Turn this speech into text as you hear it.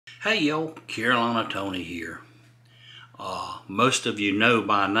Hey yo, Carolina Tony here. Most of you know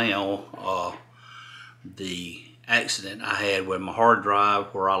by now the accident I had with my hard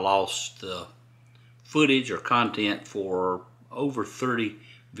drive where I lost the footage or content for over 30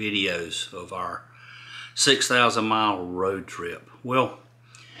 videos of our 6,000 mile road trip. Well,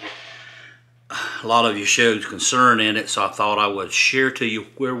 a lot of you showed concern in it, so I thought I would share to you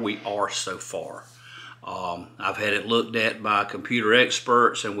where we are so far. I've had it looked at by computer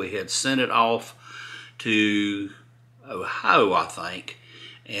experts, and we had sent it off to Ohio, I think,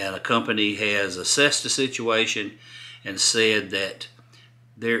 and a company has assessed the situation and said that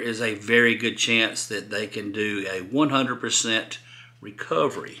there is a very good chance that they can do a 100%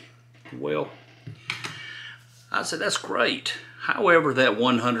 recovery. Well, I said, that's great. However, that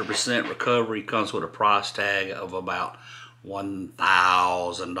 100% recovery comes with a price tag of about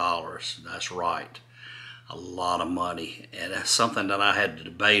 $1,000. That's right. A lot of money. And that's something that I had to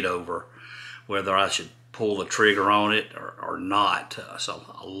debate over whether I should pull the trigger on it or not. So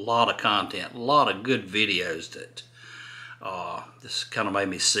a lot of content, a lot of good videos that this kind of made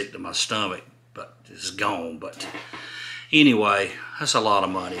me sick to my stomach, but it's gone. But anyway, that's a lot of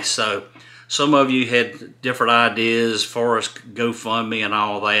money. So some of you had different ideas as far as GoFundMe and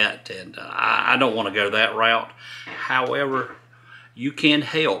all that, and I don't want to go that route. However, you can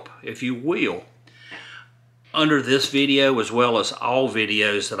help if you will. Under this video, as well as all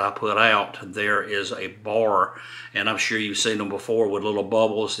videos that I put out, there is a bar, and I'm sure you've seen them before with little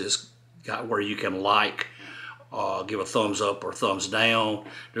bubbles. It's got where you can like, give a thumbs up or thumbs down.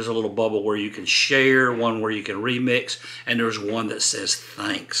 There's a little bubble where you can share, one where you can remix, and there's one that says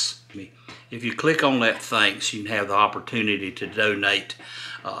thanks. If you click on that thanks, you can have the opportunity to donate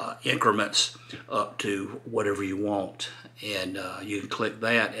increments up to whatever you want, and you can click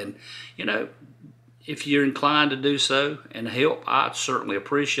that, and you know, if you're inclined to do so and help, I'd certainly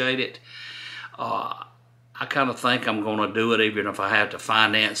appreciate it. I kind of think I'm going to do it even if I have to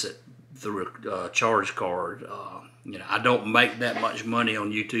finance it through a charge card. You know, I don't make that much money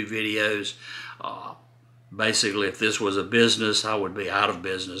on YouTube videos. Basically, if this was a business, I would be out of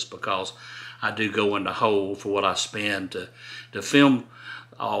business because I do go in the hole for what I spend to film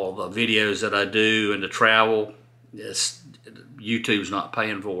all the videos that I do and to travel. YouTube's not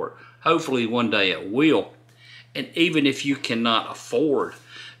paying for it. Hopefully one day it will. And even if you cannot afford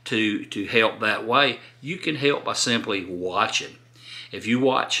to help that way, you can help by simply watching. If you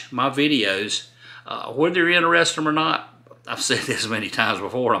watch my videos, whether you're interested or not, I've said this many times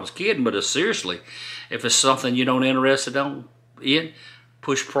before, I was kidding, but seriously, if it's something you don't interested in,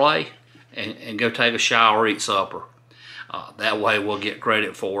 push play and go take a shower, eat supper. That way we'll get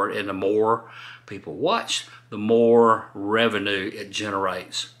credit for it, and the more people watch, the more revenue it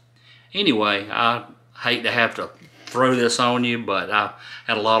generates. Anyway, I hate to have to throw this on you, but I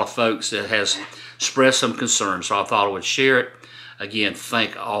had a lot of folks that has expressed some concern, so I thought I would share it. Again,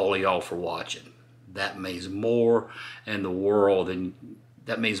 thank all of y'all for watching. That means more in the world, and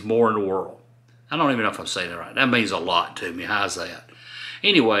that means more in the world. I don't even know if I'm saying it right. That means a lot to me. How's that?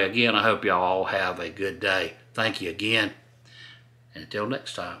 Anyway, again, I hope y'all all have a good day. Thank you again, and until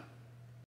next time.